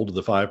hold to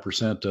the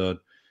 5%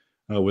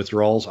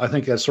 withdrawals. I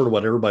think that's sort of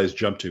what everybody's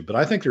jumped to. But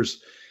I think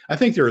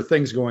there are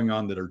things going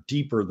on that are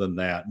deeper than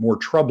that, more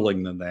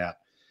troubling than that,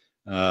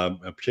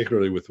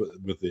 particularly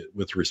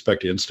with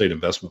respect to in-state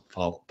investment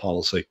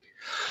policy.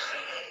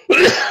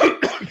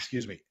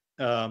 Excuse me.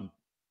 And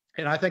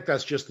I think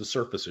that's just the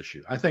surface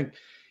issue. I think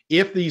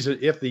if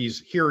these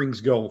hearings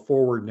go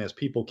forward and as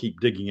people keep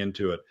digging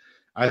into it,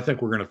 I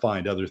think we're going to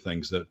find other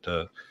things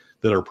that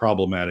that are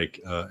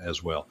problematic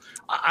as well.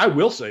 I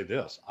will say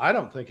this: I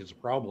don't think it's a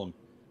problem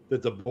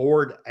that the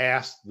board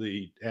asked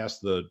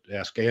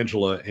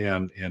Angela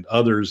and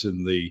others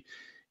in the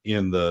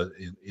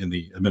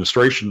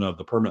administration of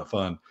the permanent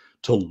fund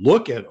to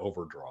look at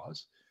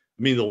overdraws.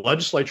 I mean, the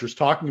legislature's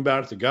talking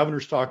about it, the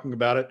governor's talking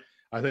about it.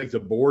 I think the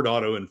board ought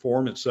to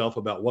inform itself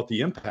about what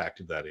the impact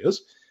of that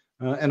is,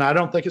 and I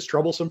don't think it's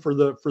troublesome for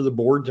the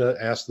board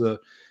to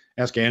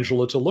ask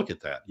Angela to look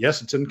at that.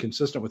 Yes, it's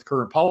inconsistent with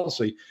current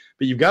policy,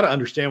 but you've got to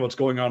understand what's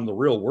going on in the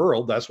real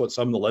world. That's what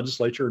some of the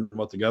legislature and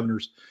what the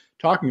governor's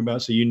talking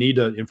about. So you need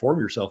to inform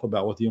yourself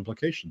about what the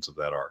implications of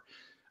that are.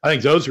 I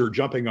think those who are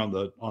jumping on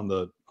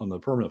the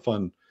permanent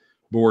fund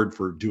board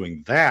for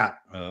doing that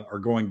are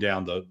going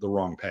down the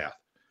wrong path.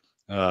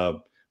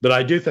 But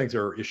I do think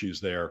there are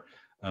issues there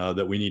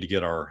that we need to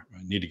get our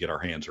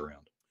hands around.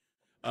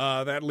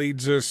 That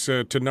leads us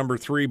to number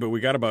 3, but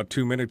we got about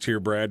 2 minutes here,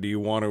 Brad. Do you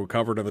want to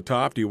cover to the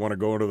top? Do you want to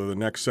go into the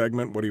next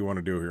segment? What do you want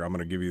to do here? I'm going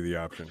to give you the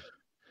option.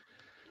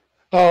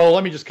 Oh,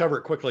 let me just cover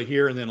it quickly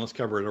here, and then let's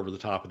cover it over the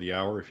top of the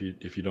hour if you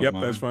don't mind.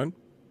 Yep, that's fine.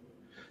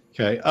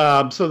 Okay.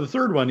 So the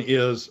third one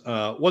is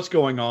what's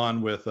going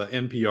on with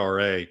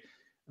NPRA.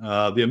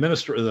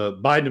 The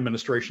Biden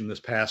administration this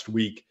past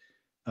week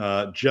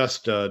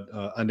just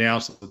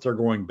announced that they're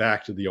going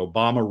back to the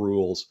Obama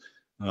rules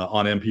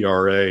on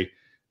NPRA,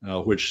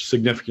 which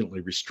significantly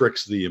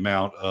restricts the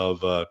amount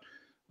of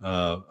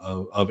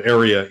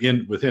area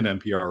within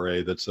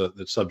NPRA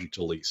that's subject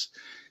to lease.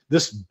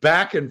 This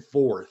back and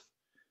forth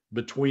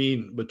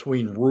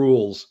between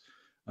rules,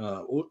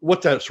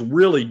 what that's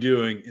really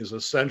doing is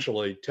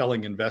essentially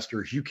telling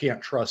investors you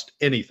can't trust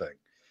anything.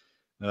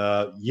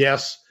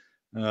 Yes.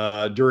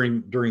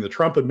 During the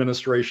Trump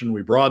administration,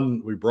 we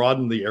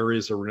broadened the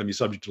areas that were going to be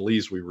subject to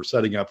lease. We were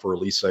setting up for a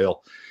lease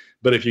sale,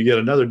 but if you get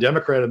another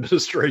Democrat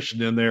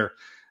administration in there,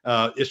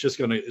 it's just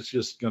going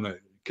to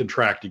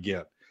contract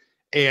again.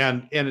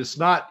 And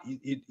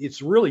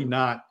it's really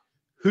not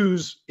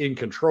who's in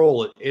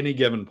control at any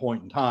given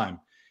point in time.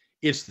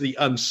 It's the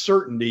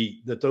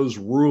uncertainty that those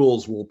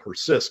rules will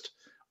persist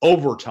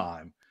over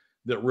time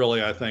that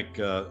really, I think,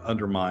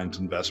 undermines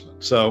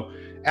investment. So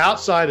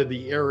outside of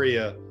the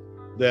area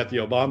that the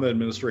Obama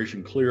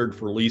administration cleared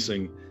for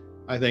leasing,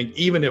 I think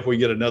even if we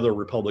get another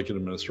Republican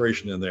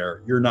administration in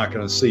there, you're not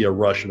going to see a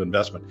rush of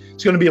investment.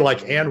 It's going to be like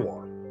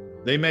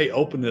ANWR. They may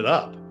open it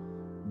up,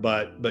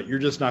 but you're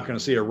just not going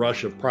to see a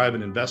rush of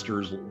private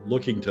investors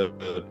looking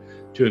to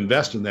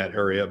invest in that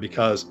area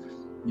because,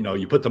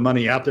 you put the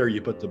money out there,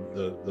 you put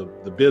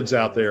the bids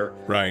out there,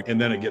 right, and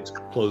then it gets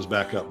closed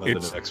back up by the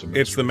next administration.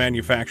 It's the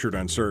manufactured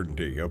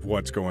uncertainty of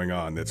what's going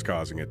on that's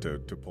causing it to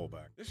pull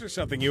back. This is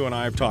something you and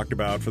I have talked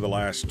about for the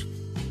last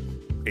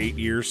 8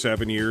 years,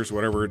 7 years,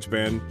 whatever it's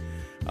been.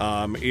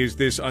 Is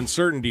this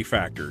uncertainty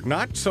factor.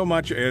 Not so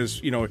much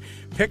as,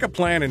 pick a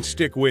plan and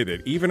stick with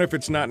it. Even if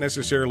it's not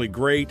necessarily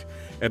great,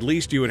 at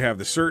least you would have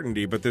the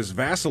certainty. But this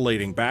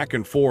vacillating back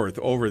and forth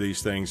over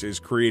these things is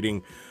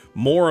creating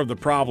more of the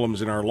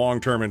problems in our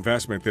long-term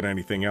investment than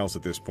anything else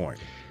at this point.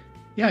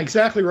 Yeah,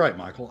 exactly right,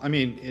 Michael. I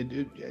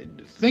mean,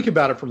 think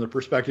about it from the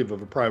perspective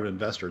of a private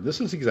investor.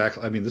 This is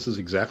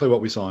exactly what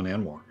we saw in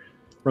ANWR.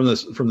 From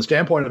the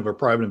standpoint of a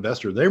private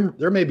investor,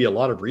 there may be a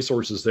lot of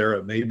resources there.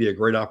 It may be a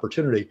great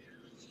opportunity.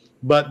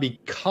 But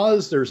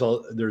because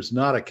there's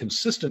not a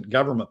consistent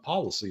government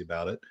policy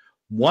about it,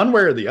 one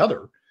way or the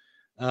other,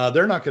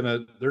 they're not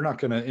going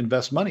to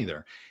invest money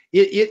there.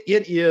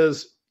 It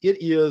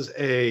is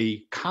a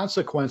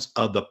consequence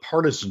of the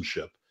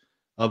partisanship,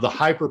 of the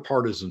hyper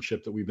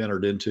partisanship that we've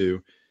entered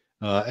into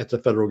at the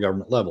federal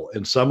government level.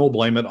 And some will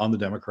blame it on the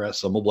Democrats,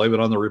 some will blame it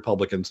on the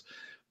Republicans,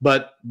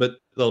 but the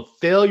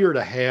failure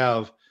to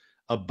have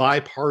a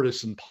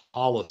bipartisan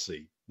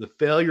policy, the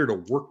failure to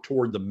work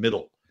toward the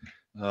middle.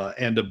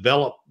 And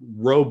develop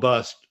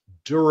robust,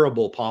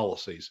 durable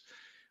policies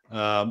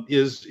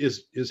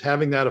is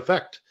having that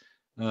effect,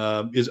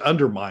 is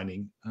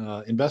undermining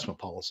investment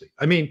policy.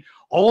 I mean,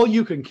 all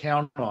you can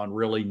count on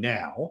really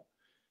now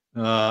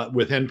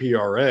with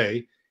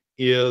NPRA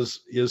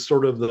is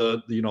sort of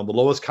the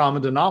lowest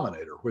common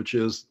denominator, which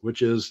is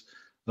the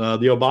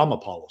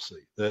Obama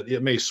policy. That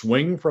it may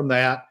swing from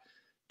that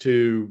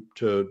to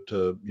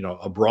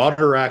a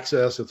broader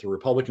access if the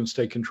Republicans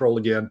take control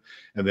again,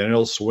 and then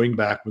it'll swing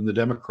back when the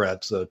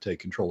Democrats take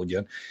control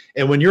again.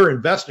 And when you're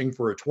investing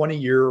for a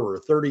 20-year or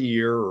a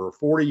 30-year or a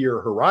 40-year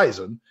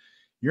horizon,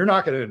 you're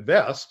not going to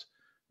invest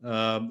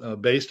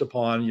based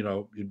upon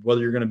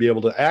whether you're going to be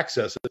able to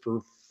access it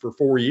for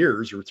 4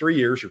 years or 3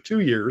 years or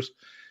 2 years.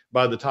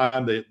 By the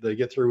time they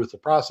get through with the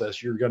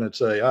process, you're going to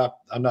say,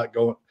 I'm not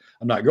going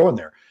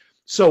there.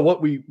 So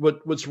what would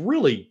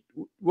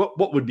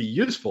be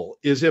useful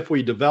is if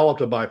we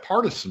developed a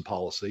bipartisan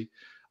policy,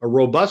 a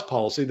robust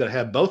policy that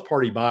had both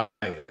party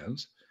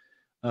buy-ins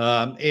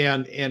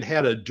and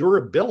had a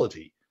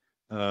durability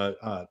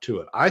to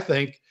it. I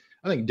think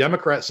some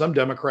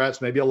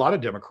Democrats, maybe a lot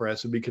of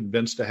Democrats would be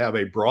convinced to have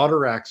a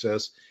broader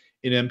access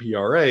in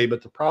NPRA,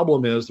 but the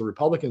problem is the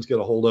Republicans get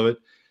a hold of it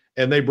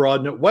and they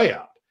broaden it way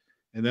out.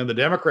 and then the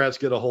Democrats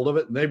get a hold of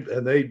it,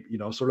 and they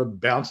sort of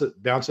bounce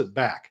it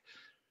back.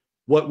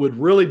 What would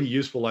really be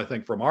useful, I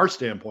think, from our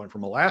standpoint,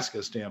 from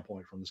Alaska's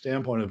standpoint, from the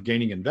standpoint of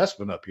gaining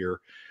investment up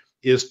here,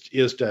 is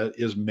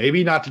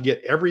maybe not to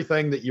get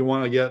everything that you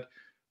want to get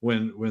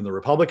when the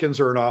Republicans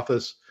are in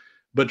office,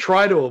 but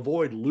try to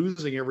avoid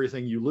losing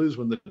everything you lose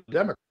when the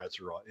Democrats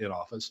are in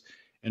office,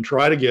 and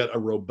try to get a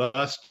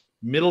robust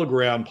middle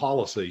ground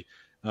policy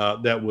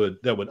that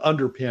would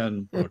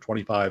underpin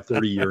 25,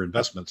 30-year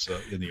investments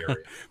in the area.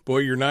 Boy,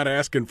 you're not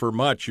asking for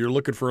much. You're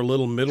looking for a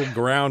little middle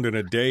ground in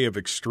a day of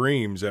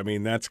extremes. I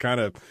mean, that's kind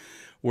of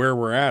where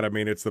we're at. I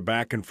mean, it's the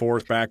back and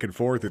forth.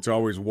 It's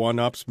always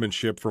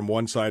one-upsmanship from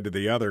one side to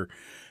the other.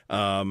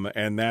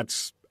 And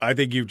that's, I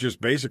think you've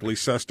just basically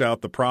sussed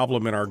out the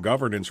problem in our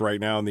governance right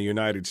now in the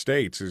United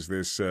States is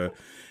this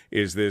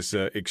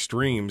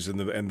extremes,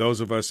 and those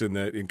of us in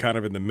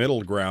the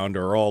middle ground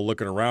are all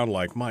looking around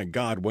like, my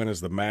God, when is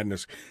the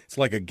madness? It's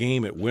like a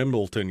game at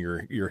Wimbledon.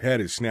 Your head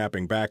is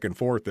snapping back and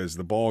forth as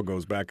the ball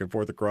goes back and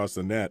forth across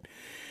the net.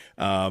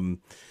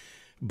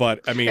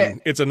 But I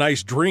mean, it's a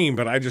nice dream,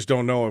 but I just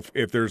don't know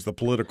if there's the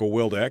political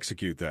will to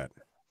execute that.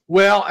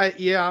 Well,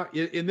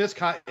 in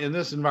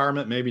this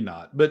environment, maybe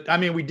not. But I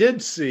mean, we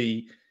did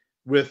see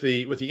with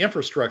the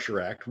Infrastructure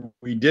Act,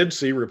 we did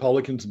see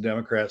Republicans and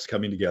Democrats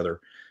coming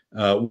together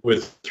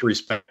with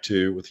respect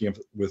to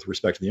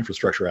the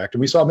Infrastructure Act,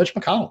 and we saw Mitch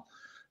McConnell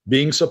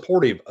being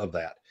supportive of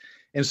that.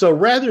 And so,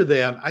 rather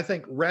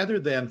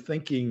than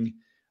thinking,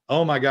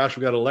 oh my gosh,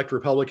 we've got to elect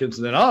Republicans,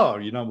 and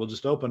then we'll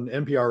just open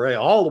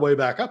NPRA all the way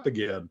back up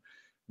again.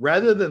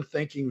 Rather than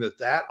thinking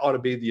that ought to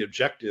be the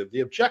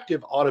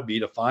objective ought to be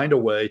to find a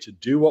way to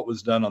do what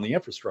was done on the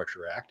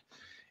Infrastructure Act,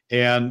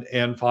 and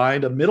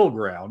find a middle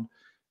ground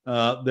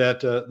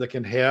that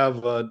can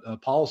have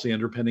policy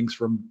underpinnings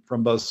from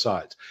both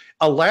sides.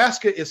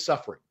 Alaska is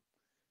suffering.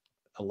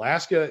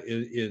 Alaska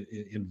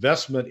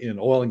investment in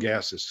oil and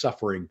gas is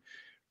suffering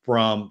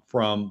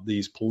from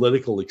these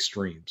political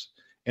extremes,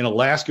 and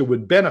Alaska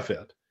would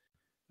benefit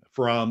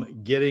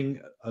from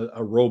getting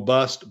a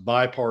robust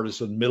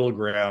bipartisan middle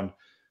ground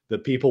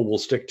that people will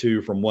stick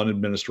to from one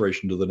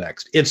administration to the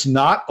next. It's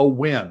not a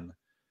win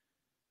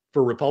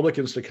for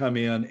Republicans to come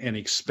in and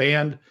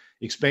expand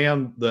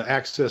the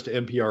access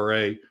to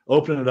NPRA,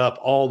 open it up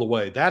all the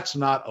way. That's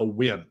not a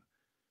win,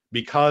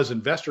 because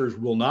investors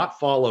will not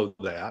follow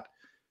that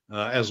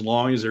as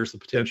long as there's the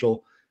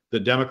potential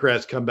that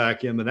Democrats come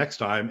back in the next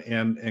time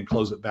and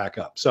close it back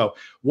up. So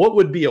what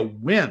would be a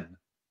win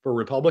for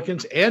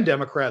Republicans and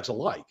Democrats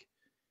alike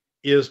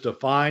is to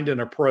find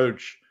an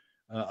approach,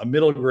 a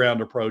middle ground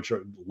approach,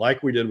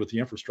 like we did with the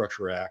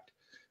Infrastructure Act,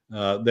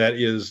 that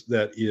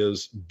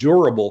is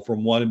durable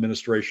from one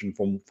administration,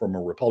 from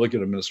a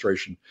Republican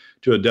administration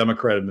to a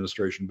Democrat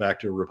administration, back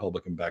to a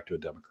Republican, back to a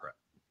Democrat.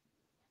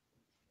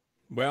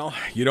 Well,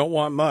 you don't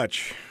want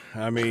much.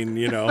 I mean,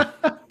 you're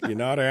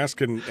not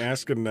asking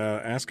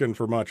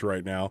for much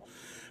right now.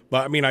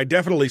 But I mean, I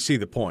definitely see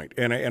the point,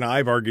 and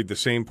I've argued the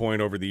same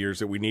point over the years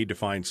that we need to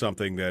find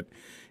something that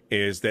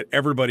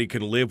everybody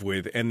can live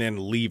with, and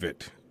then leave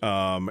it,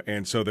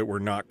 and so that we're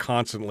not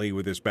constantly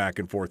with this back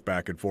and forth,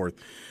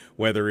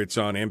 whether it's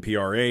on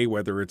NPRA,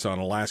 whether it's on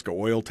Alaska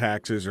oil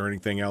taxes or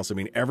anything else. I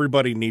mean,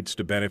 everybody needs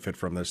to benefit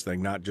from this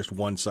thing, not just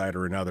one side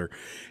or another,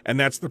 and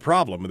that's the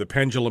problem. The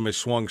pendulum has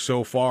swung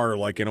so far,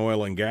 like in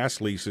oil and gas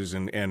leases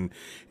and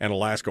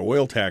Alaska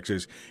oil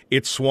taxes.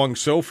 It's swung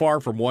so far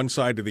from one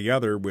side to the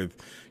other with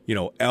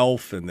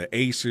ELF and the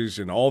ACEs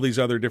and all these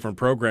other different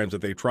programs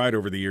that they tried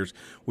over the years.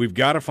 We've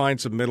got to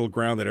find some middle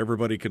ground that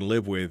everybody can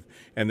live with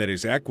and that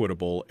is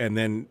equitable, and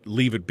then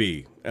leave it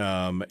be.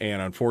 And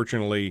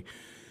unfortunately,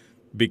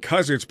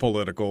 because it's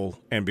political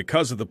and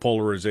because of the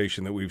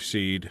polarization that we've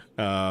seen,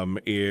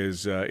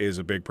 is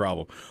a big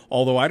problem.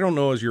 Although I don't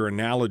know as your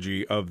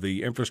analogy of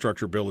the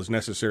infrastructure bill is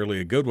necessarily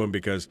a good one,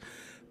 because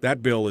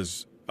that bill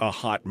is a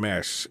hot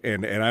mess,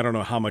 and I don't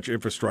know how much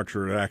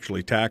infrastructure it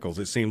actually tackles.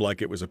 It seemed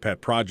like it was a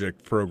pet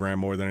project program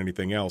more than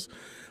anything else.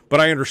 But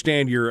I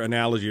understand your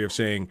analogy of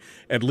saying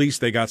at least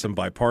they got some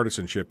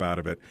bipartisanship out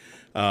of it.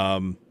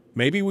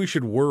 Maybe we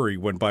should worry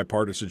when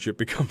bipartisanship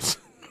becomes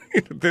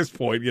at this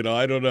point,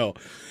 I don't know.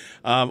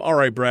 All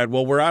right, Brad.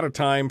 Well, we're out of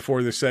time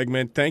for this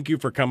segment. Thank you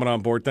for coming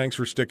on board. Thanks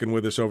for sticking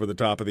with us over the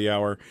top of the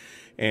hour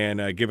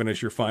and giving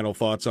us your final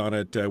thoughts on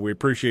it. We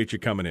appreciate you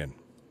coming in.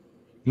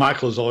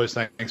 Michael, as always,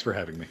 thanks for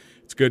having me.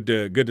 It's good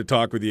to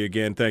talk with you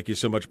again. Thank you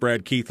so much.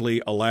 Brad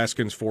Keithley,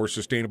 Alaskans for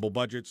Sustainable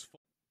Budgets.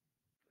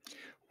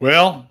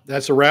 Well,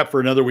 that's a wrap for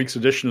another week's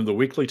edition of the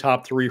Weekly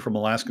Top 3 from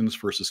Alaskans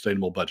for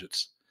Sustainable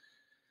Budgets.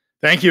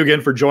 Thank you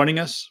again for joining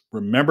us.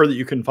 Remember that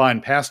you can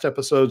find past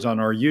episodes on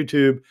our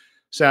YouTube,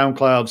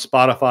 SoundCloud,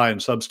 Spotify,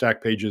 and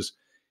Substack pages,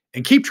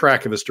 and keep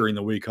track of us during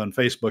the week on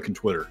Facebook and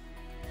Twitter.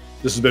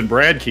 This has been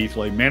Brad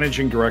Keithley,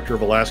 Managing Director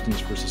of Alaskans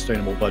for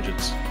Sustainable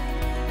Budgets.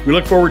 We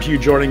look forward to you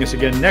joining us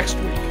again next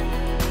week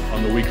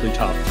on the Weekly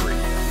Top 3.